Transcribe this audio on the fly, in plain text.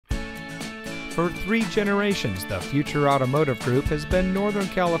For 3 generations, the Future Automotive Group has been Northern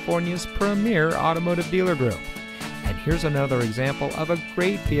California's premier automotive dealer group. And here's another example of a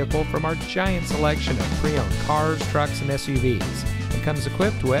great vehicle from our giant selection of pre-owned cars, trucks, and SUVs. It comes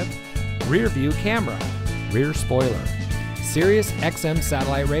equipped with rear view camera, rear spoiler, Sirius XM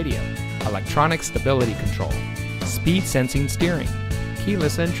satellite radio, electronic stability control, speed sensing steering,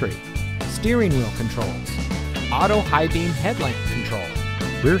 keyless entry, steering wheel controls, auto high beam headlamp control,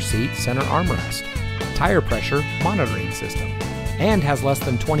 rear seat center armrest, tire pressure monitoring system, and has less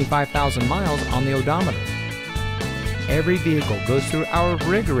than 25,000 miles on the odometer. Every vehicle goes through our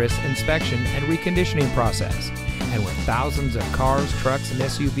rigorous inspection and reconditioning process, and with thousands of cars, trucks, and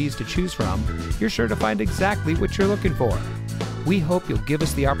SUVs to choose from, you're sure to find exactly what you're looking for. We hope you'll give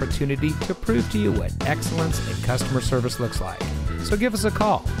us the opportunity to prove to you what excellence in customer service looks like. So give us a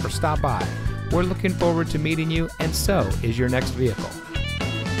call or stop by. We're looking forward to meeting you, and so is your next vehicle.